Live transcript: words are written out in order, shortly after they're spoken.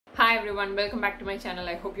Hi everyone, welcome back to my channel.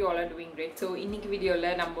 I hope you all are doing great. So இன்னைக்கு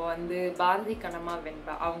வீடியோல நம்ம வந்து பாரதி கண்ணம்மா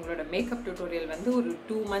வெண்பா அவங்களோட மேக்கப் டியூட்டோரியல் வந்து ஒரு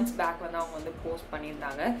 2 months பேக் வந்து அவங்க வந்து போஸ்ட்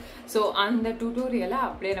பண்ணியிருந்தாங்க. ஸோ அந்த டியூட்டோரியலை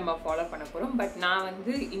அப்படியே நம்ம ஃபாலோ பண்ண போகிறோம். பட் நான்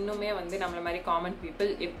வந்து இன்னுமே வந்து நம்மள மாதிரி காமன்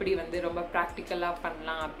பீப்புள் எப்படி வந்து ரொம்ப ப்ராக்டிக்கலாக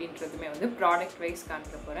பண்ணலாம் அப்படின்றதுமே வந்து ப்ராடக்ட் வைஸ்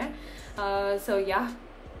காமிக்க போகிறேன். ஸோ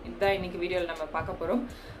இதுதான் இன்னைக்கு வீடியோவில் நம்ம பார்க்க போகிறோம்.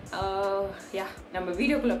 நம்ம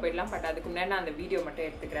வீடியோக்குள்ளே போயிடலாம். பட் அதுக்கு முன்னாடி நான் அந்த வீடியோ மட்டும்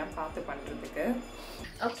எடுத்துக்கிறேன் பார்த்து பண்ணுறதுக்கு.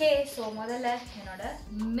 ஓகே, ஸோ முதல்ல என்னோட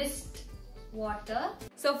mist water.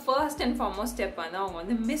 So first and foremost step வந்து அவங்க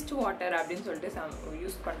வந்து மிஸ்ட் வாட்டர் அப்படின்னு சொல்லிட்டு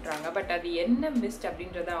யூஸ் பண்ணுறாங்க. பட் அது என்ன மிஸ்ட்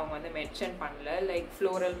அப்படின்றத அவங்க வந்து மென்ஷன் பண்ணல. லைக்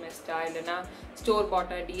ஃப்ளோரல் மிஸ்டா இல்லைனா ஸ்டோர்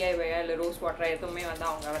வாட்டர் டிஐஒயா இல்லை ரோஸ் வாட்டர் எதுவுமே வந்து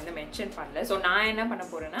அவங்க வந்து மென்ஷன் பண்ணல. ஸோ நான் என்ன பண்ண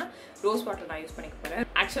போகிறேன்னா ரோஸ் வாட்டர் நான் யூஸ் பண்ணிக்க போகிறேன்.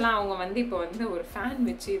 ஆக்சுவலாக அவங்க வந்து இப்போ வந்து ஒரு ஃபேன்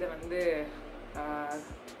வச்சு இதை வந்து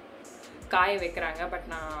காய வைக்கிறாங்க. பட்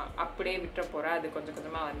நான் அப்படியே விட்டுற போகிறேன். அது கொஞ்சம்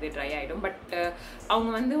கொஞ்சமாக வந்து ட்ரை ஆகிடும். பட்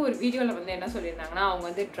அவங்க வந்து ஒரு வீடியோவில் வந்து என்ன சொல்லியிருந்தாங்கன்னா அவங்க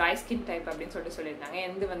வந்து ட்ரை ஸ்கின் டைப் அப்படின்னு சொல்லியிருந்தாங்க.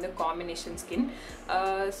 எந்த வந்து காம்பினேஷன் ஸ்கின்.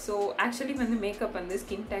 ஸோ ஆக்சுவலி வந்து மேக்கப் வந்து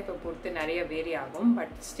ஸ்கின் டைப்பை பொறுத்து நிறைய வேரி ஆகும்.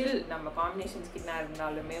 பட் ஸ்டில் நம்ம காம்பினேஷன் ஸ்கின்னாக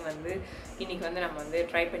இருந்தாலுமே வந்து இன்றைக்கி வந்து நம்ம வந்து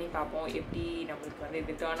ட்ரை பண்ணி பார்ப்போம் எப்படி நம்மளுக்கு வந்து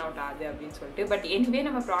இது டர்ன் அவுட் ஆகுது அப்படின்னு சொல்லிட்டு. பட் எனிவே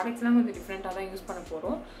நம்ம ப்ராடக்ட்ஸ்லாம் கொஞ்சம் டிஃப்ரெண்ட்டாக தான் யூஸ் பண்ண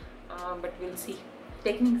போகிறோம். பட் வில் சி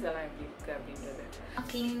டெக்னிக்ஸ் எல்லாம் எப்படி இருக்குது அப்படின்றது.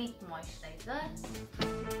 Clinic moisturiser.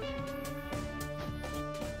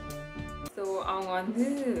 ஸோ அவங்க வந்து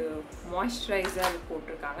மாய்ஸ்சரைசர்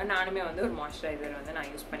போட்டிருக்காங்க. நானுமே வந்து ஒரு மாய்ஸ்சரைசர் வந்து நான்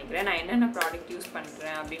யூஸ் பண்ணிக்கிறேன். நான் என்னென்ன ப்ராடக்ட் யூஸ்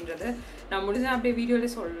பண்ணுறேன் அப்படின்றத நான் முடிஞ்சால் அப்படியே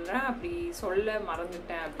வீடியோவில் சொல்கிறேன். அப்படி சொல்ல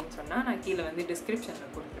மறந்துட்டேன் அப்படின்னு சொன்னால் நான் கீழே வந்து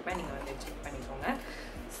டிஸ்கிரிப்ஷனில் கொடுத்துருப்பேன். நீங்கள் வந்து செக் பண்ணிக்கோங்க.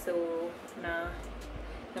 ஸோ நான்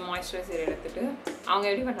இந்த மாய்ஸ்சரைசர் எடுத்துகிட்டு அவங்க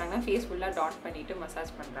எப்படி பண்ணுறாங்கன்னா ஃபேஸ் ஃபுல்லாக டாட் பண்ணிவிட்டு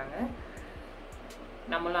மசாஜ் பண்ணுறாங்க.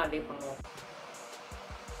 நம்மளும் அதே பண்ணுவோம்.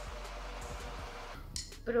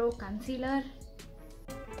 ப்ரோ கன்சீலர்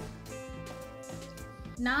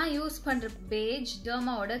நான் யூஸ் பண்ணுற பேஜ்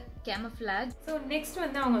டர்மாவோட கேமஃப்ளாஜ். ஸோ நெக்ஸ்ட்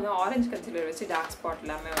வந்து அவங்க வந்து ஆரஞ்சு கன்சீலர் வச்சு டார்க் ஸ்பாட்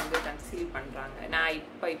எல்லாமே வந்து கன்சீல் பண்ணுறாங்க. நான்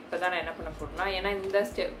இப்போ தான் நான் என்ன பண்ண போகிறேன்னா, ஏன்னா இந்த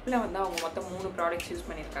ஸ்டெப்பில் வந்து அவங்க மொத்தம் 3 ப்ராடக்ட்ஸ் யூஸ்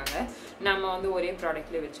பண்ணியிருக்காங்க. நம்ம வந்து ஒரே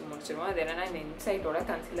ப்ராடக்ட்லேயே வச்சு முடிச்சிருவோம். அது என்னென்னா இந்த இன்சைட்டோட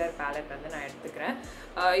கன்சீலர் பேலட் வந்து நான் எடுத்துக்கிறேன்.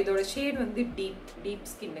 இதோட ஷேட் வந்து டீப்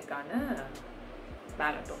ஸ்கின்னுக்கான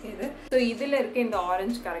பேலட். ஓகே, இது ஸோ இதில் இருக்க இந்த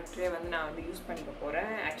ஆரஞ்சு கரெக்டரே வந்து நான் வந்து யூஸ் பண்ணிக்க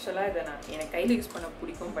போகிறேன். ஆக்சுவலாக இதை நான் எனக்கு கையில் யூஸ் பண்ண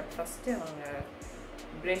பிடிக்கும். பட் ஃபஸ்ட்டு அவங்க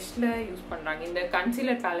ப்ரெஷ்ஷில் யூஸ் பண்ணுறாங்க. இந்த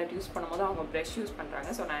கன்சீலர் பேலட் யூஸ் பண்ணும்போது அவங்க ப்ரெஷ் யூஸ் பண்ணுறாங்க.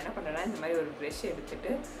 ஸோ நான் என்ன பண்ணுறேன்னா இந்த மாதிரி ஒரு ப்ரெஷ்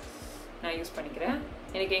எடுத்துகிட்டு நான் யூஸ் பண்ணிக்கிறேன்.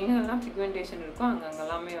 எனக்கு எங்கெங்கெல்லாம் பிக்மெண்டேஷன் இருக்கோ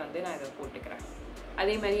அங்கங்கெல்லாமே வந்து நான் இதை போட்டுக்கிறேன்.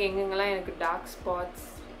 அதே மாதிரி எங்கெங்கெல்லாம் எனக்கு டார்க் ஸ்பாட்ஸ்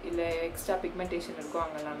இல்லை எக்ஸ்ட்ரா பிக்மெண்டேஷன் இருக்கோ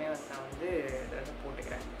அங்கெல்லாமே வந்து நான் வந்து இதை வந்து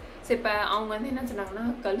போட்டுக்கிறேன். ஸோ இப்போ அவங்க வந்து என்ன சொன்னாங்கன்னா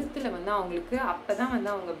கழுத்தில் வந்து அவங்களுக்கு அப்போ தான் வந்து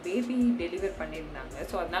அவங்க பேபி டெலிவர் பண்ணியிருந்தாங்க.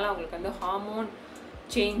 ஸோ அதனால் அவங்களுக்கு வந்து ஹார்மோன்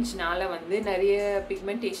சேஞ்ச்னால வந்து நிறைய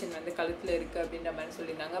பிக்மெண்டேஷன் வந்து கழுத்தில் இருக்குது அப்படின்ற மாதிரி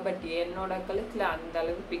சொல்லியிருந்தாங்க. பட் என்னோட கழுத்தில் அந்த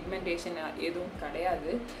அளவு பிக்மெண்டேஷன் எதுவும்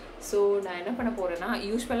கிடையாது. ஸோ நான் என்ன பண்ண போகிறேன்னா,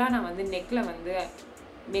 யூஸ்வலாக நான் வந்து நெக்கில் வந்து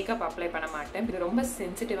மேக்கப் அப்ளை பண்ண மாட்டேன். இது ரொம்ப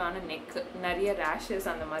சென்சிட்டிவான நெக், நிறைய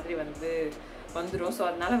ரேஷஸ் அந்த மாதிரி வந்து வந்துடும். ஸோ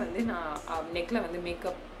அதனால் வந்து நான் நெக்கில் வந்து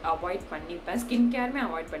மேக்கப் அவாய்ட் பண்ணிப்பேன். ஸ்கின் கேருமே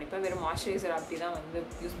அவாய்ட் பண்ணிப்பேன். வெறும் மாய்ஸ்சரைசர் அப்படி தான் வந்து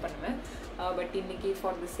யூஸ் பண்ணுவேன். பட் இன்றைக்கி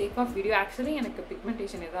for the sake of video actually எனக்கு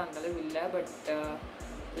பிக்மெண்டேஷன் எதுவும் அந்தளவு இல்லை. பட்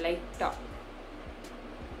லைட்டாக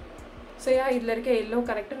ஸோ இதில் இருக்க எல்லோ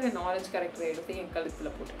கரெக்டர் அண்ட் ஆரஞ்சு கரெக்டரை எடுத்து என்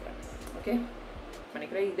கழுத்தில் போட்டுக்கிறேன். ஓகே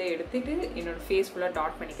பண்ணிக்கிறேன். இதை எடுத்துகிட்டு என்னோடய ஃபேஸ் ஃபுல்லாக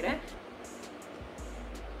டாட் பண்ணிக்கிறேன்.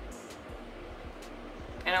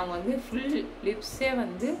 ஏன்னா அவங்க வந்து ஃபுல் லிப்ஸே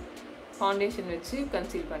வந்து ஃபவுண்டேஷன் வச்சு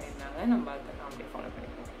கன்சீல் பண்ணியிருந்தாங்க. நம்ம அதை அப்படியே ஃபாலோ பண்ணிப்போம்.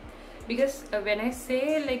 Because when I say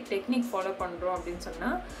like technique follow பண்ணுறோம் அப்படின்னு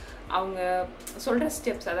சொன்னால் அவங்க சொல்கிற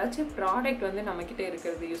ஸ்டெப்ஸ், அதாச்சும் ப்ராடக்ட் வந்து நம்மக்கிட்ட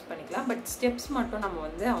இருக்கிறது யூஸ் பண்ணிக்கலாம். பட் ஸ்டெப்ஸ் மட்டும் நம்ம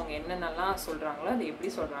வந்து அவங்க என்னென்னலாம் சொல்கிறாங்களோ அது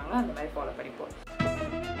எப்படி சொல்கிறாங்களோ அந்த மாதிரி ஃபாலோ பண்ணிப்போம்.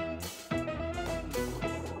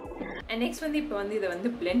 அண்ட் நெக்ஸ்ட் வந்து இப்போ வந்து இதை வந்து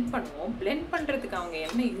பிளெண்ட் பண்ணுவோம். பிளெண்ட் பண்ணுறதுக்கு அவங்க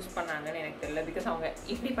என்ன யூஸ் பண்ணாங்கன்னு எனக்கு தெரியல. பிகாஸ் அவங்க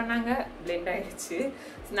இப்படி பண்ணாங்க, பிளெண்ட் ஆகிடுச்சு.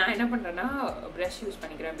 நான் என்ன பண்ணுறேன்னா ப்ரஷ் யூஸ்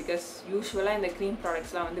பண்ணிக்கிறேன். பிகாஸ் யூஸ்வலாக இந்த க்ரீம்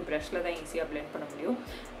ப்ராடக்ட்ஸ்லாம் வந்து ப்ரஷ்ஷில் தான் ஈஸியாக பிளெண்ட் பண்ண முடியும்.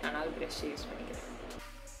 அதனால் ப்ரஷ்ஷை யூஸ் பண்ணிக்கிறேன்.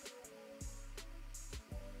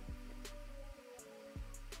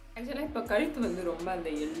 ஆக்சுவலாக இப்போ கழுத்து வந்து ரொம்ப அந்த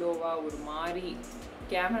எல்லோவாக ஒரு மாதிரி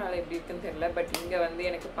கேமராவில் எப்படி இருக்குன்னு தெரியல. பட் இங்கே வந்து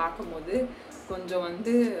எனக்கு பார்க்கும்போது கொஞ்சம்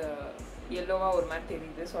வந்து எல்லோவாக ஒரு மாதிரி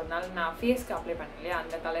தெரியுது. ஸோ அதனால் நான் ஃபேஸ்க்கு அப்ளை பண்ணேன் இல்லையா,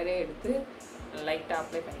 அந்த கலரே எடுத்து லைட்டாக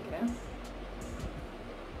அப்ளை பண்ணிக்கிறேன்.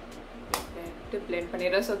 பிளெண்ட்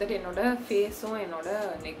பண்ணிடுறேன். ஸோ தட் என்னோட ஃபேஸும் என்னோட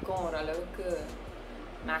நெக்கும் ஓரளவுக்கு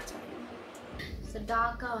மேட்ச் ஆகிடும். ஸோ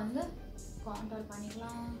டார்க்காக வந்து கான்டோர்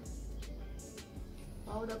பண்ணிக்கலாம்.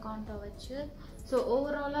 பவுடர் கான்டோர் வச்சு. ஸோ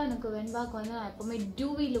ஓவராலாக எனக்கு வெண்பாக்கு வந்து நான் எப்போவுமே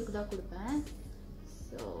டியூவி லுக் தான் கொடுப்பேன்.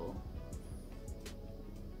 ஸோ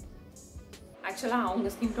ஆக்சுவலாக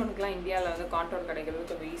அவங்க ஸ்கின் டோனுக்குலாம் இந்தியாவில் வந்து கான்டோர் கிடைக்கிறது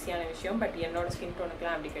கொஞ்சம் ஈஸியான விஷயம். பட் என்னோட ஸ்கின்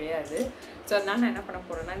டோனுக்குலாம் அப்படி கிடையாது. ஸோ அதனால நான் என்ன பண்ண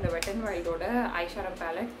போகிறேன்னா இந்த வெட் அண்ட் வைல்டோட ஐஷேடோ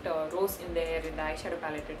பேலட் ரோஸ் இந்த ஐஷேடோ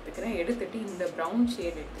பேலட் எடுத்துக்கிறேன். எடுத்துகிட்டு இந்த ப்ரௌன்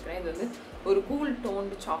ஷேட் எடுத்துக்கிறேன். இது வந்து ஒரு cool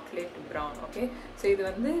toned chocolate brown. Okay, so இது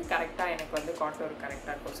வந்து கரெக்டாக எனக்கு வந்து கான்டோர்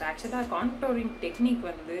கரெக்டாக இருக்கும். ஸோ ஆக்சுவலாக கான்டோரிங் டெக்னிக்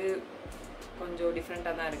வந்து கொஞ்சம்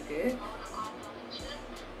டிஃப்ரெண்ட்டாக தான் இருக்குது.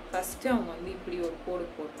 ஃபஸ்ட்டு அவங்க வந்து இப்படி ஒரு கோடு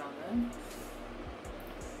போடுறாங்க.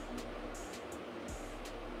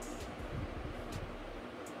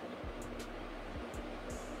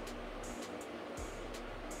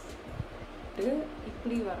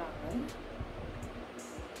 இப்படி வராங்க.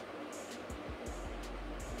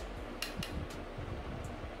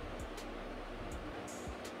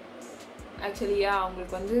 ஆக்சுவலியா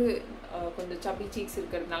அவங்களுக்கு வந்து கொஞ்சம் சப்பி சீக்ஸ்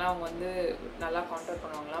இருக்கிறதுனால அவங்க வந்து நல்லா கான்டோர்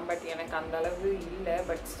பண்ணுவாங்களாம். பட் எனக்கு அந்த அளவு இல்லை.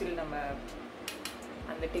 பட் ஸ்டில் நம்ம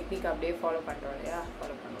அந்த டெக்னிக் அப்படியே ஃபாலோ பண்ணுறோம் இல்லையா,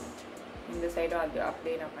 ஃபாலோ பண்ணுவோம். இந்த சைடும் அது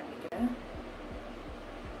அப்படியே நான் பண்ணிக்கிறேன்.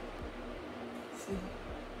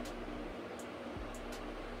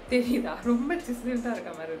 தெரியுதா, ரொம்ப சிசில்டாக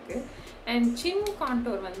இருக்க மாதிரி இருக்கு. அண்ட் சின்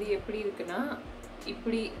கான்டோர் வந்து எப்படி இருக்குன்னா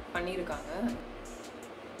இப்படி பண்ணியிருக்காங்க.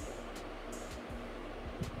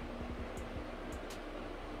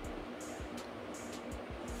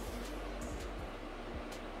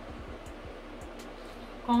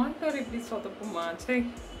 கான்டோர் இப்படி சொதப்புமா? சரி,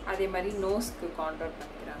 அதே மாதிரி நோஸ்க்கு கான்டோர்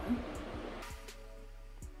பண்ணிக்கிறாங்க.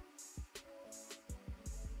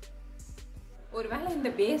 ஒருவேளை இந்த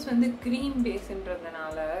பேஸ் வந்து க்ரீம்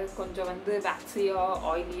பேஸ்ன்றதுனால கொஞ்சம் வந்து வேக்ஸியாக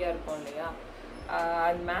ஆயிலியாக இருக்கும் இல்லையா,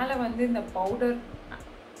 அது மேலே வந்து இந்த பவுடர்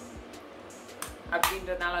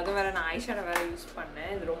அப்படின்றதுனால அதுவும் வேறு நான் ஐஷேடோ வேறு யூஸ்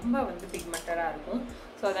பண்ணேன். இது ரொம்ப வந்து பிக்மெண்டடாக இருக்கும்.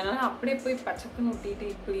 ஸோ அதனால் அப்படியே போய் பச்சைக்குன்னு ஊட்டிட்டு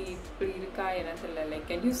இப்படி இருக்கா எனக்கு தெரியல. Like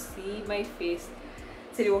can you see my face?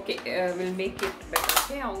 சரி, okay, will make it better.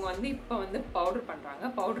 Okay, அவங்க வந்து இப்போ வந்து பவுடர் பண்ணுறாங்க.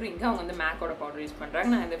 பவுடர் இங்கே அவங்க வந்து மேக்கோட பவுடர் யூஸ் பண்ணுறாங்க.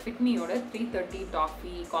 நான் இந்த ஃபிட்மியோட 330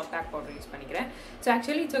 டாஃபி காம்பேக்ட் பவுடர் யூஸ் பண்ணிக்கிறேன். So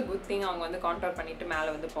actually it's a good thing அவங்க வந்து கான்டோர் பண்ணிவிட்டு மேலே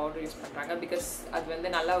வந்து பவுடர் யூஸ் பண்ணுறாங்க. பிகாஸ் அது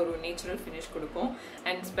வந்து நல்லா ஒரு நேச்சுரல் ஃபினிஷ் கொடுக்கும்.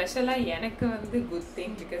 அண்ட் ஸ்பெஷலாக எனக்கு வந்து குட்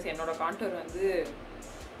திங், பிகாஸ் என்னோட கான்டோர் வந்து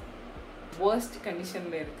worst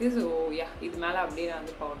கண்டிஷனில் இருக்குது. ஸோ யா, இது மேலே அப்படியே நான்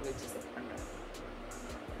வந்து பவுடர் வச்சு செட் பண்ணுறேன்.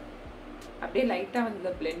 அப்படியே லைட்டாக வந்து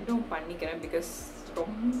இதை பிளெண்டும் பண்ணிக்கிறேன். பிகாஸ்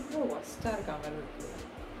ரொம்ப ஒஸ்ட்டாக இருக்க மாதிரி இருக்கு.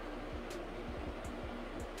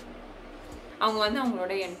 அவங்க வந்து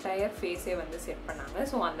அவங்களோட என்டையர் ஃபேஸே வந்து செட் பண்ணாங்க.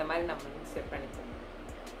 ஸோ அந்த மாதிரி நம்ம வந்து செட் பண்ணிப்போம்.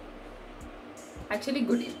 Actually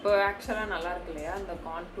good. இப்போ ஆக்சுவலாக நல்லா இருக்கு இல்லையா, அந்த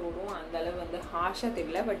கான்டோரும் அந்தளவு வந்து ஹார்ஷாக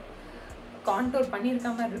தெரியல. பட் கான்டோர்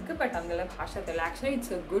பண்ணியிருக்க மாதிரி இருக்குது. பட் அந்தளவு ஹார்ஷாக தெரியல. Actually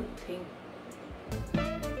it's a good thing.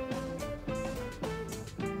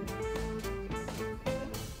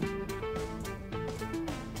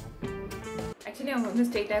 Actually அவங்க வந்து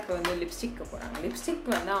ஸ்ட்ரெயிட்டாக இப்போ வந்து லிப்ஸ்டிக்கு போகிறாங்க. லிப்ஸ்டிக்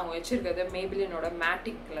வந்து அவங்க வச்சுருக்கிறது மேபிலினோட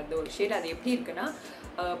மேட்டிக்லேருந்து ஒரு ஷேட். அது எப்படி இருக்குன்னா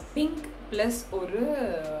பிங்க் ப்ளஸ் ஒரு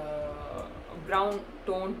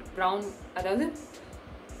ப்ரௌன், அதாவது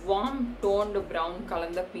வார்ம் டோன்டு ப்ரௌன்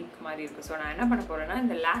கலந்த பிங்க் மாதிரி இருக்குது. ஸோ நான் என்ன பண்ண போகிறேன்னா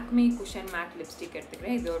இந்த லாக்மே குஷன் மேட் லிப்ஸ்டிக்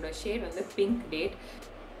எடுத்துக்கிறேன். இதோட ஷேட் வந்து பிங்க் டேட்.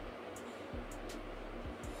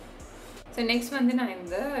 ஸோ நெக்ஸ்ட் வந்து நான்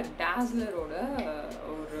இந்த டாஸ்லரோட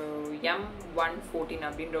ஒரு M114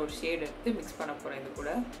 அப்படின்ற ஒரு ஷேட் எடுத்து மிக்ஸ் பண்ண போகிறேன் இது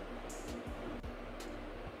கூட.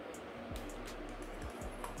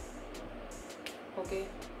 Okay,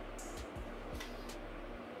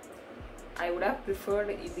 I would have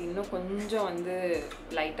preferred இது இன்னும் கொஞ்சம் வந்து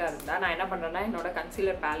லைட்டாக இருந்தால். நான் என்ன பண்ணுறேன்னா என்னோட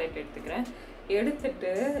கன்சீலர் பேலட் எடுத்துக்கிறேன்.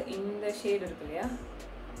 எடுத்துட்டு இந்த ஷேட் இருக்கு இல்லையா,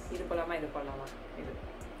 இது போலாமா இது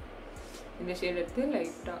இந்த ஷேட் எடுத்து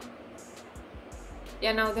லைட்டாக,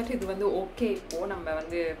 ஏன்னா தட் இது வந்து ஓகே. இப்போது நம்ம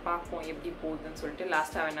வந்து பார்ப்போம் எப்படி போகுதுன்னு சொல்லிட்டு.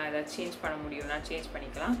 லாஸ்ட்டாக வேணா ஏதாவது சேஞ்ச் பண்ண முடியும்னா சேஞ்ச்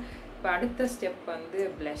பண்ணிக்கலாம். இப்போ அடுத்த ஸ்டெப் வந்து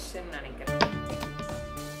ப்ளஷ்ன்னு நினைக்கிறேன்.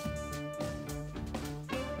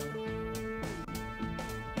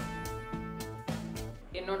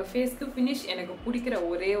 என்னோட ஃபேஸ்க்கு ஃபினிஷ் எனக்கு பிடிக்கிற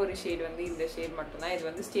ஒரே ஒரு ஷேட் வந்து இந்த ஷேட் மட்டும்தான். இது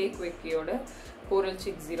வந்து ஸ்டே குவிக்கியோட கோரல்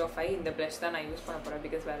சிக் 05 இந்த ப்ளஷ் தான் நான் யூஸ் பண்ண போகிறேன்.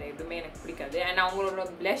 பிகாஸ் வேறு எதுவுமே எனக்கு பிடிக்காது. அண்ட் அவங்களோட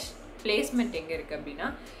ப்ளஷ் பிளேஸ்மெண்ட் எங்கே இருக்குது அப்படின்னா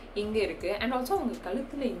இங்கே இருக்குது. அண்ட் ஆல்சோ அவங்க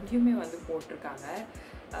கழுத்தில் எங்கேயுமே வந்து போட்டிருக்காங்க.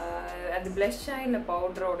 அது ப்ளஷ்ஷாக இல்லை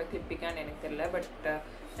பவுடரோட கிளிப்பிக்கான்னு எனக்கு தெரியல. பட்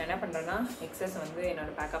நான் என்ன பண்ணுறேன்னா எக்ஸஸ் வந்து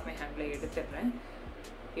என்னோடய பேக் ஆஃப் மை ஹேண்டில் எடுத்துடுறேன்.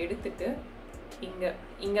 எடுத்துட்டு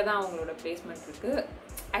இங்கே தான் அவங்களோட பிளேஸ்மெண்ட் இருக்குது.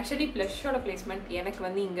 ஆக்சுவலி ப்ளஷ்ஷோட பிளேஸ்மெண்ட் எனக்கு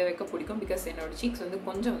வந்து இங்கே வைக்க பிடிக்கும். பிகாஸ் என்னோடய சீக்ஸ் வந்து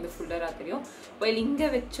கொஞ்சம் வந்து ஃபுல்லராக தெரியும். வெல் இங்கே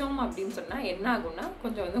வச்சோம் அப்படின்னு சொன்னால் என்ன ஆகும்னா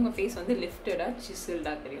கொஞ்சம் வந்து உங்கள் ஃபேஸ் வந்து லிஃப்டடாக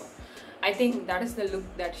சிசில்டாக தெரியும். I think that is the look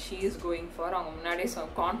that she is going for. அவங்க முன்னாடியே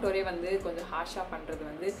கான்டோரே வந்து கொஞ்சம் ஹார்ஷாக பண்ணுறது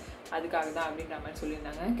வந்து அதுக்காக தான் அப்படின்ற மாதிரி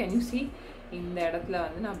சொல்லியிருந்தாங்க. கேன் யூ see இந்த இடத்துல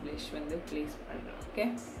வந்து நான் ப்ளஷ் வந்து ப்ளேஸ் பண்ணுறேன். Okay,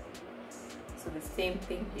 so the same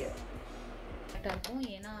thing here. கரெக்டாக இருக்கும்.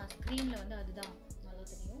 ஏன்னா ஸ்க்ரீனில் வந்து அதுதான் நல்லா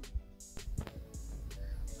தெரியும்.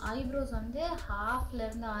 ஐப்ரோஸ் வந்து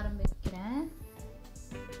ஹாஃப்லேருந்து ஆரம்பிக்கிறேன்.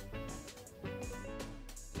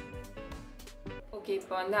 ஓகே,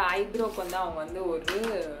 இப்போ வந்து ஐப்ரோக்கு வந்து அவங்க வந்து ஒரு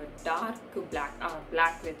டார்க்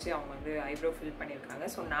பிளாக் வச்சு அவங்க வந்து ஐப்ரோ ஃபில் பண்ணியிருக்காங்க.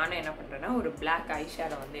 ஸோ நானும் என்ன பண்ணுறேன்னா ஒரு பிளாக்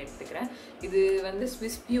ஐஷேடோ வந்து எடுத்துக்கிறேன். இது வந்து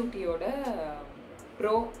Swiss பியூட்டியோட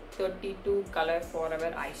bro 32 colour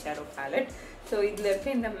forever eyeshadow ballot. So இதில்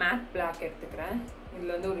இருக்க இந்த மேட் பிளாக் எடுத்துக்கிறேன்.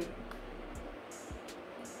 இதில் வந்து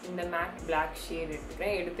இந்த மேட் பிளாக் ஷேட்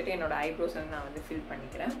எடுத்துக்கிறேன். எடுத்துகிட்டு என்னோட ஐப்ரோஸ் வந்து நான் வந்து ஃபில்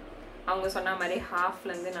பண்ணிக்கிறேன். அவங்க சொன்ன மாதிரி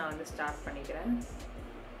ஹாஃப்லேருந்து நான் வந்து ஸ்டார்ட் பண்ணிக்கிறேன்.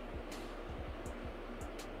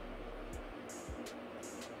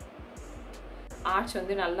 ஆர்ச்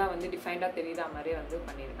வந்து நல்லா வந்து டிஃபைண்டாக தெரியுற மாதிரி வந்து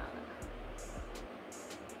பண்ணியிருக்காங்க.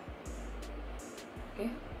 ஓகே,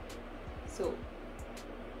 ஸோ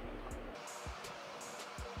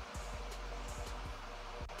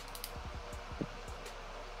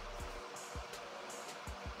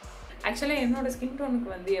ஆக்சுவலாக என்னோட ஸ்கின் டோனுக்கு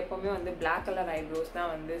வந்து எப்போவுமே வந்து பிளாக் கலர் ஐப்ரோஸ்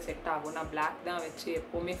தான் வந்து செட் ஆகும். நான் பிளாக் தான் வச்சு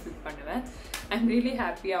எப்போவுமே ஃபில் பண்ணுவேன். ஐம் ரியலி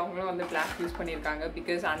ஹாப்பி அவங்களும் வந்து பிளாக் யூஸ் பண்ணியிருக்காங்க.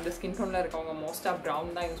 பிகாஸ் அந்த ஸ்கின் டோனில் இருக்கவங்க மோஸ்ட்டாக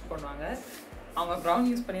ப்ரௌன் தான் யூஸ் பண்ணுவாங்க. அவங்க ப்ரௌன்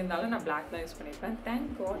யூஸ் பண்ணியிருந்தாலும் நான் பிளாக் தான் யூஸ் பண்ணியிருப்பேன்.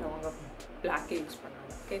 தேங்க் காட் அவங்க பிளாக்கே யூஸ்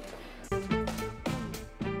பண்ணாங்க. ஓகே,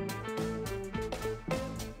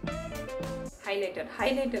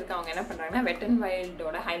 ஹைலைட்டருக்கு அவங்க என்ன பண்ணுறாங்கன்னா வெட் அண்ட்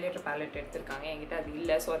வைல்டோட ஹைலைட்டர் பேலட் எடுத்திருக்காங்க. என்கிட்ட அது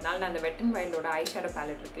இல்லை. ஸோ அதனால நான் அந்த வெட் அண்ட் வைல்டோட ஐஷேடோ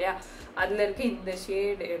பேலட் இருக்கு இல்லையா, அதில் இருக்க இந்த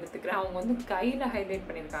ஷேட் எடுத்துக்கிறேன். அவங்க வந்து கையில் ஹைலைட்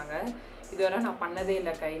பண்ணியிருக்காங்க. இதுவரை நான் பண்ணதே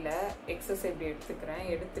இல்லை கையில். எக்ஸஸ் இப்படி எடுத்துக்கிறேன்.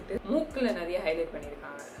 எடுத்துட்டு மூக்கில் நிறைய ஹைலைட்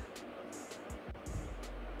பண்ணியிருக்காங்க.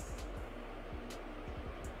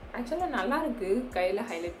 ஆக்சுவலாக நல்லா இருக்கு கையில்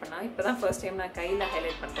ஹைலைட் பண்ணால். இப்போ தான் ஃபர்ஸ்ட் டைம் நான் கையில்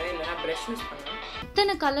ஹைலைட் பண்ணுறேன், இல்லைனா ப்ரஷ் யூஸ் பண்ணுவேன்.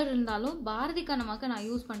 எத்தனை கலர் இருந்தாலும் பாரதி கண்ணம்மாக்கு நான்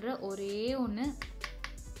யூஸ் பண்ணுற ஒரே ஒன்று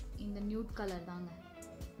இந்த நியூட் கலர் தாங்க.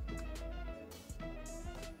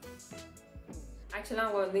 ஆக்சுவலாக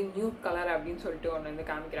அவங்க வந்து நியூட் கலர் அப்படின்னு சொல்லிட்டு ஒன்று வந்து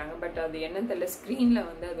காமிக்கிறாங்க. பட் அது என்னன்னு தெரியல, ஸ்க்ரீனில்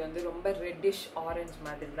வந்து அது வந்து ரொம்ப ரெட்டிஷ் ஆரஞ்ச்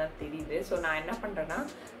மாதிரி தான் தெரியுது. ஸோ நான் என்ன பண்ணுறேன்னா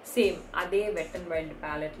சேம் அதே வெட் அண்ட் வைல்டு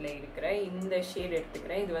பேலட்டில் இருக்கிற இந்த ஷேட்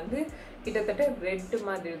எடுத்துக்கிறேன். இது வந்து கிட்டத்தட்ட ரெட்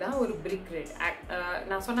மாதிரி தான், ஒரு பிரிக் ரெட்.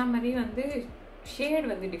 நான் சொன்ன மாதிரி வந்து ஷேட்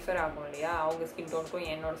வந்து டிஃபர் ஆகும் இல்லையா, அவங்க ஸ்கின் டோனுக்கும்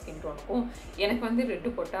என்னோட ஸ்கின் டோனுக்கும். எனக்கு வந்து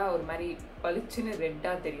ரெட்டு போட்டால் ஒரு மாதிரி பளிச்சுன்னு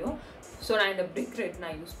ரெட்டாக தெரியும். ஸோ நான் இந்த பிரிக் ரெட்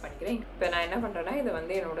நான் யூஸ் பண்ணிக்கிறேன். இப்போ நான் என்ன பண்ணுறேன்னா இதை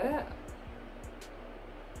வந்து என்னோட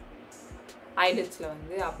ஐலிட்ஸில்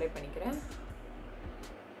வந்து அப்ளை பண்ணிக்கிறேன்.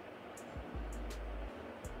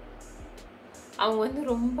 அவங்க வந்து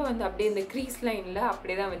ரொம்ப வந்து அப்படியே இந்த க்ரீஸ் லைனில்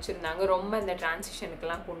அப்படியே தான் வச்சுருந்தாங்க. ரொம்ப இந்த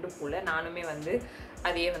டிரான்சிஷனுக்கெல்லாம் கொண்டு போகல. நானுமே வந்து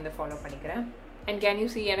அதையே வந்து ஃபாலோ பண்ணிக்கிறேன். அண்ட் கேன் யூ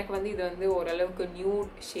சி எனக்கு வந்து இது வந்து ஓரளவுக்கு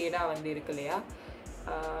நியூட் ஷேடாக வந்து இருக்கு இல்லையா.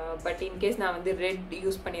 பட் இன்கேஸ் நான் வந்து ரெட்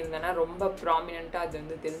யூஸ் பண்ணியிருந்தேன்னா ரொம்ப ப்ராமினெண்ட்டாக அது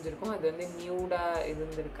வந்து தெரிஞ்சிருக்கும். அது வந்து நியூடாக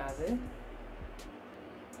இருந்திருக்காது.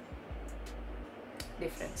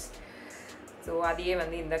 டிஃப்ரென்ஸ். ஸோ அதையே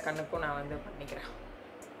வந்து இந்த கண்ணுக்கும் நான் வந்து பண்ணிக்கிறேன்.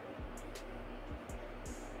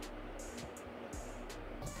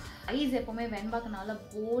 ஐஸ் எப்பவுமே வெண்பாக்கு நல்லா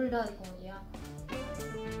போல்டாக இருக்கும் இல்லையா.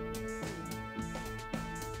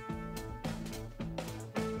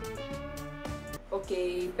 ஓகே,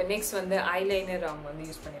 இப்போ நெக்ஸ்ட் வந்து ஐலைனர் அவங்க வந்து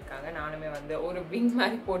யூஸ் பண்ணியிருக்காங்க. நானுமே வந்து ஒரு விங்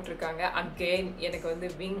மாதிரி போட்டிருக்காங்க. அகெயின் எனக்கு வந்து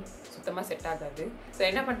விங் சுத்தமாக செட் ஆகாது. ஸோ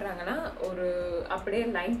என்ன பண்ணுறாங்கன்னா ஒரு அப்படியே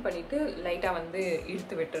லைன் பண்ணிவிட்டு லைட்டாக வந்து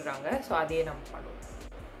இழுத்து விட்டுடுறாங்க. ஸோ அதையே நம்ம பண்ணுவோம்.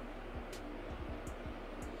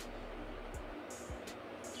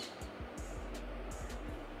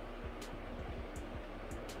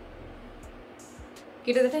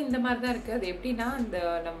 கிட்டத்தட்ட இந்த மாதிரி தான் இருக்குது. அது எப்படின்னா இந்த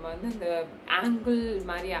நம்ம வந்து இந்த ஆங்கிள்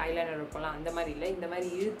மாதிரி ஐலைனர் இருப்போம்ல, அந்த மாதிரி இல்லை, இந்த மாதிரி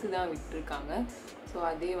இழுத்து தான் விட்டுருக்காங்க. ஸோ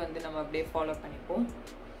அதே வந்து நம்ம அப்படியே ஃபாலோ பண்ணிப்போம்.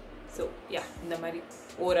 ஸோ யா, இந்த மாதிரி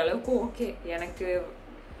ஓரளவுக்கு ஓகே.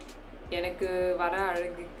 எனக்கு வர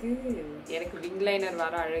அழகுக்கு, எனக்கு விங் லைனர்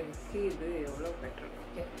வர அழகுக்கு இது எவ்வளோ பெட்டர்.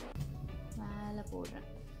 ஓகே, மேலே போடுறேன்.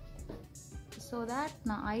 ஸோ தட்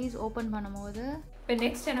நான் ஐஸ் ஓப்பன் பண்ணும்போது இப்போ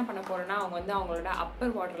நெக்ஸ்ட் என்ன பண்ண போகிறேன்னா அவங்க வந்து அவங்களோட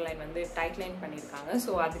அப்பர் வாட்டர் லைன் வந்து டைட் லைன் பண்ணியிருக்காங்க.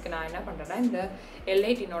 ஸோ அதுக்கு நான் என்ன பண்ணுறேன்னா இந்த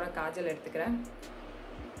L18 காஜல் எடுத்துக்கிறேன்.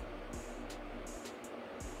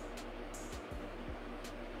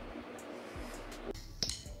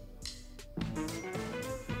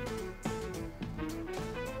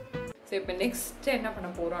 ஸோ இப்போ நெக்ஸ்ட் என்ன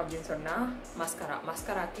பண்ண போகிறோம் அப்படின்னு சொன்னால்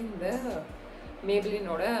மஸ்கராக்கு இந்த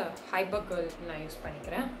மேபிளினோட ஹைப்பர் கர்ல் நான் யூஸ்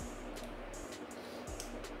பண்ணிக்கிறேன்.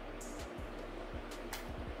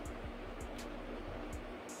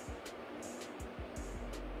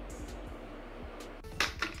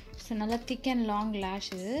 நல்லா திக் அண்ட் லாங் லேஷ்.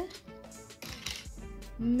 இது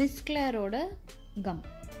மிஸ் கிளேரோட கம்.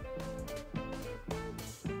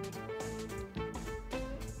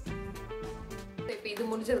 இப்போ இது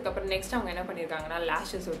முடிச்சதுக்கப்புறம் நெக்ஸ்ட் அவங்க என்ன பண்ணியிருக்காங்கன்னா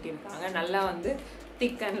lashes ஒட்டியிருக்காங்க. நல்லா வந்து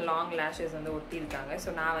திக் அண்ட் லாங் lashes வந்து ஒட்டியிருக்காங்க. ஸோ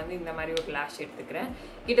நான் வந்து இந்த மாதிரி ஒரு லேஷ் எடுத்துக்கிறேன்.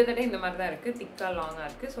 கிட்டத்தட்ட இந்த மாதிரி தான் இருக்குது, திக்காக லாங்காக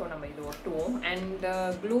இருக்குது. ஸோ நம்ம இது ஒட்டுவோம். அண்ட்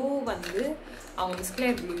க்ளூ வந்து அவங்க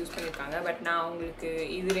மிஸ்க்லேயர் க்ளூ யூஸ் பண்ணியிருக்காங்க. பட் நான் அவங்களுக்கு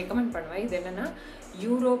இது ரெக்கமெண்ட் பண்ணுவேன். இது என்னென்னா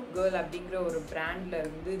யூரோப் கேர்ள் அப்படிங்கிற ஒரு பிராண்டில்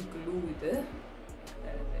இருந்து க்ளூ இது.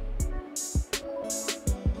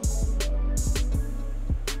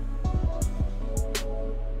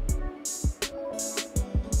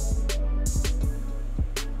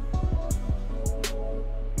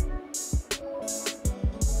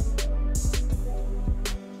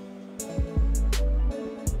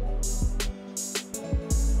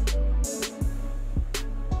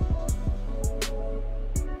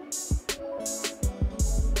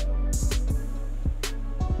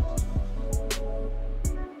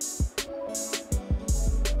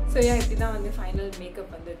 ஸோ இப்படி தான் வந்து ஃபைனல் மேக்கப்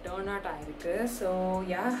வந்து டர்ன் அவுட் ஆகிருக்கு. ஸோ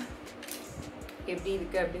எப்படி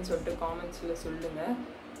இருக்குது அப்படின்னு சொல்லிட்டு காமெண்ட்ஸில் சொல்லுங்கள்.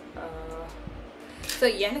 ஸோ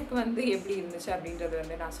எனக்கு வந்து எப்படி இருந்துச்சு அப்படின்றது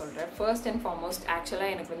வந்து நான் சொல்கிறேன். ஃபர்ஸ்ட் அண்ட் ஃபார்மோஸ்ட்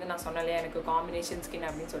ஆக்சுவலாக எனக்கு வந்து நான் சொன்னாலே எனக்கு காம்பினேஷன் ஸ்கின்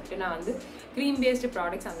அப்படின்னு சொல்லிட்டு நான் வந்து க்ரீம் பேஸ்டு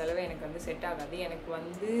ப்ராடக்ட்ஸ் அந்தளவு எனக்கு வந்து செட் ஆகாது. எனக்கு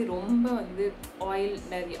வந்து ரொம்ப வந்து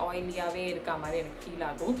ஆயிலியாகவே இருக்க மாதிரி எனக்கு ஃபீல்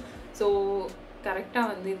ஆகும். ஸோ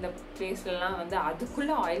கரெக்டாக வந்து இந்த ஃபேஸ்லலாம் வந்து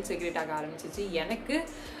அதுக்குள்ளே ஆயில் செக்ரேட் ஆக ஆரம்பிச்சிச்சு.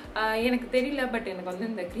 எனக்கு தெரியல, பட் எனக்கு வந்து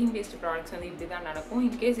இந்த க்ரீம் பேஸ்டு ப்ராடக்ட்ஸ் வந்து இப்படி தான் நடக்கும்.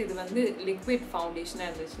 இன்கேஸ் இது வந்து லிக்விட் ஃபவுண்டேஷனாக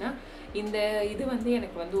இருந்துச்சுன்னா இந்த இது வந்து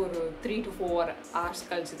எனக்கு வந்து ஒரு 3 to 4 hours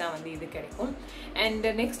கழிச்சு தான் வந்து இது கிடைக்கும். அண்ட்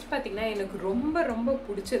நெக்ஸ்ட் பார்த்திங்கன்னா எனக்கு ரொம்ப ரொம்ப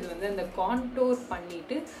பிடிச்சது வந்து அந்த கான்டோர்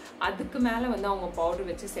பண்ணிவிட்டு அதுக்கு மேலே வந்து அவங்க பவுடர்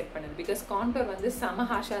வச்சு செட் பண்ணுது. பிகாஸ் கான்டோர் வந்து செம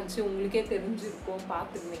ஹாஷாக இருந்துச்சு. உங்களுக்கே தெரிஞ்சிருக்கும்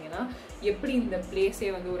பார்த்துருந்தீங்கன்னா எப்படி இந்த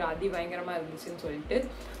பிளேஸே வந்து ஒரு பயங்கரமாக இருந்துச்சுன்னு சொல்லிட்டு.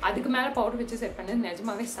 அதுக்கு மேலே பவுடர் வச்சு செட் பண்ணது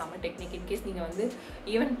நிஜமாவே செம டெக்னிக். இன்கேஸ் நீங்கள் வந்து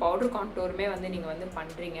ஈவன் பவுடர் கான்டோருமே வந்து நீங்கள் வந்து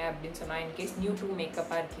பண்ணுறீங்க அப்படின்னு சொன்னால், இன்கேஸ் நியூ டு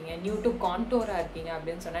மேக்கப்பாக இருக்கீங்க, நியூ டு கான்டோராக இருக்கீங்க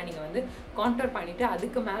அப்படின்னு சொன்னால் நீங்கள் வந்து கான்டோர் பண்ணிவிட்டு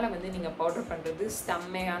அதுக்கு மேலே வந்து நீங்கள் பவுடர் பண்ணுறது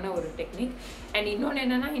செம்மையான ஒரு டெக்னிக். அண்ட் இன்னொன்று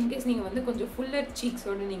என்னென்னா, இன்கேஸ் நீங்கள் வந்து கொஞ்சம் ஃபுல்லர்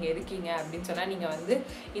சீக்ஸோடு நீங்கள் இருக்கீங்க அப்படின்னு சொன்னால் நீங்கள் வந்து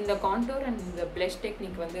இந்த கான்டோர் அண்ட் இந்த ப்ளஷ்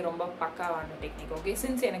டெக்னிக் வந்து ரொம்ப பக்காவான டெக்னிக். ஓகே,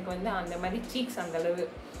 சின்ஸ் எனக்கு வந்து அந்த மாதிரி சீக்ஸ் அந்தளவு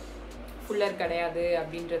ஃபுல்லர் கிடையாது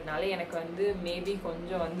அப்படின்றதுனால எனக்கு வந்து மேபி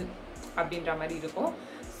கொஞ்சம் வந்து அப்படின்ற மாதிரி இருக்கும்.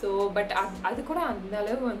 ஸோ பட் அது கூட அந்த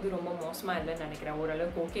அளவு வந்து ரொம்ப மோசமாக இல்லைன்னு நினைக்கிறேன்.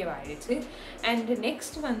 ஓரளவுக்கு ஓகேவாகிடுச்சு. அண்ட்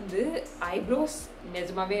நெக்ஸ்ட் வந்து ஐப்ரோஸ்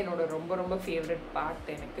நிஜமாவே என்னோட ரொம்ப ரொம்ப ஃபேவரட் பார்ட்.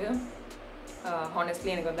 எனக்கு ஹானஸ்ட்லி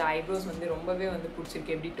எனக்கு வந்து ஐப்ரோஸ் வந்து ரொம்பவே வந்து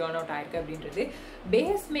பிடிச்சிருக்கு, எப்படி டர்ன் அவுட் ஆயிருக்கு அப்படின்றது.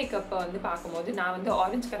 பேஸ் மேக்கப்பை வந்து பார்க்கும்போது நான் வந்து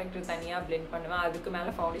ஆரஞ்சு கரெக்டர் தனியாக பிளெண்ட் பண்ணுவேன், அதுக்கு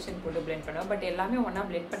மேலே ஃபவுண்டேஷன் போட்டு பிளெண்ட் பண்ணுவேன். பட் எல்லாமே ஒன்றா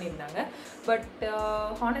பிளெண்ட் பண்ணியிருந்தாங்க. பட்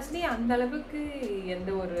ஹானஸ்ட்லி அந்த அளவுக்கு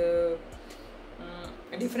எந்த ஒரு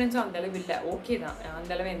டிஃப்ரென்ஸும் அந்தளவு இல்லை. ஓகே தான்,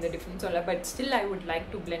 அந்தளவு எந்த டிஃப்ரென்ஸும் இல்லை. But still I would like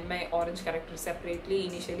to blend my orange character separately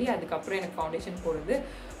initially. அதுக்கப்புறம் எனக்கு ஃபவுண்டேஷன் போடுறது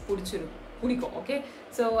பிடிக்கும். ஓகே,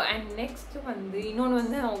 ஸோ அண்ட் நெக்ஸ்ட் வந்து இன்னொன்று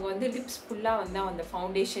வந்து அவங்க வந்து லிப்ஸ் ஃபுல்லாக வந்து அந்த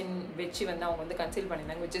ஃபவுண்டேஷன் வச்சு வந்து அவங்க வந்து கன்சீல்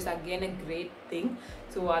பண்ணியிருந்தாங்க, which is again a great thing.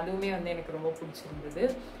 So அதுவுமே வந்து எனக்கு ரொம்ப பிடிச்சிருந்தது.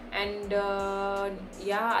 அண்ட்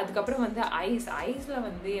அதுக்கப்புறம் வந்து ஐஸில்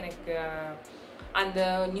வந்து எனக்கு அந்த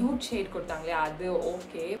நியூட் ஷேட் கொடுத்தாங்களே அது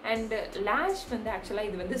ஓகே. அண்ட் லேஷ் வந்து ஆக்சுவலாக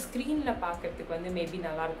இது வந்து ஸ்க்ரீனில் பார்க்குறதுக்கு வந்து மேபி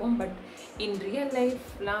நல்லாயிருக்கும். பட் இன் ரியல்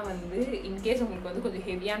லைஃப்லாம் வந்து இன்கேஸ் உங்களுக்கு வந்து கொஞ்சம்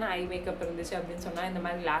ஹெவியான ஐ மேக்கப் இருந்துச்சு அப்படின்னு சொன்னால் இந்த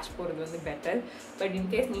மாதிரி லேஷ் போடுறது வந்து பெட்டர். பட்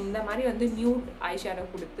இன்கேஸ் இந்த மாதிரி வந்து நியூட் ஐ ஷேடோ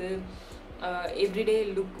கொடுத்து எவ்ரிடே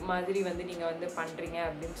லுக் மாதிரி வந்து நீங்கள் வந்து பண்ணுறீங்க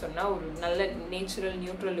அப்படின்னு சொன்னால், ஒரு நல்ல நேச்சுரல்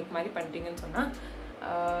நியூட்ரல் லுக் மாதிரி பண்ணுறீங்கன்னு சொன்னால்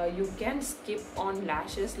you can skip on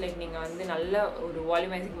lashes. Like நீங்கள் வந்து நல்ல ஒரு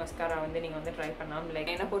வால்யூமைசிங் மஸ்காரா வந்து நீங்கள் வந்து ட்ரை பண்ணலாம். லைக்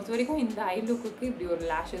என்னை பொறுத்த வரைக்கும் இந்த ஐ லுக்குக்கு இப்படி ஒரு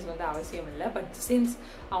லேஷஸ் வந்து அவசியம் இல்லை. பட் சின்ஸ்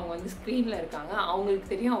அவங்க வந்து ஸ்க்ரீனில் இருக்காங்க,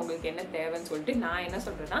 அவங்களுக்கு தெரியும் அவங்களுக்கு என்ன தேவைன்னு சொல்லிட்டு நான் என்ன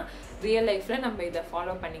சொல்கிறேன்னா, ரியல் லைஃப்பில் நம்ம இதை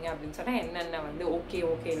ஃபாலோ பண்ணிங்க அப்படின்னு சொன்னால் என்னென்ன வந்து ஓகே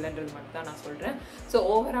இல்லைன்றது மட்டும் தான் நான் சொல்கிறேன். ஸோ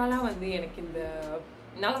ஓவராலாக வந்து எனக்கு இந்த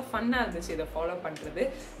நல்லா ஃபன்னாக இருந்துச்சு இதை ஃபாலோ பண்ணுறது.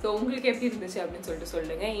 ஸோ உங்களுக்கு எப்படி இருந்துச்சு அப்படின்னு சொல்லிட்டு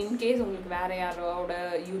சொல்லுங்கள். இன்கேஸ் உங்களுக்கு வேறு யாரோட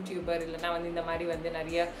யூடியூபர் இல்லைனா வந்து இந்த மாதிரி வந்து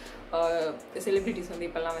நிறைய செலிப்ரிட்டிஸ் வந்து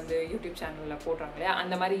இப்போல்லாம் வந்து யூடியூப் சேனலில் போடுறாங்க இல்லையா,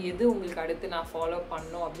 அந்த மாதிரி எது உங்களுக்கு அடுத்து நான் ஃபாலோ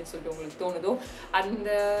பண்ணணும் அப்படின்னு சொல்லிட்டு உங்களுக்கு தோணுதோ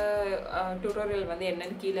அந்த டியூட்டோரியல் வந்து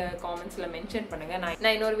என்னன்னு கீழே காமெண்ட்ஸில் மென்ஷன் பண்ணுங்கள்.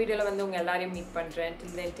 நான் இன்னொரு வீடியோவில் வந்து உங்கள் எல்லாரையும் மீட் பண்ணுறேன்.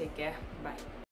 டில் தென் டேக் கேர், பை.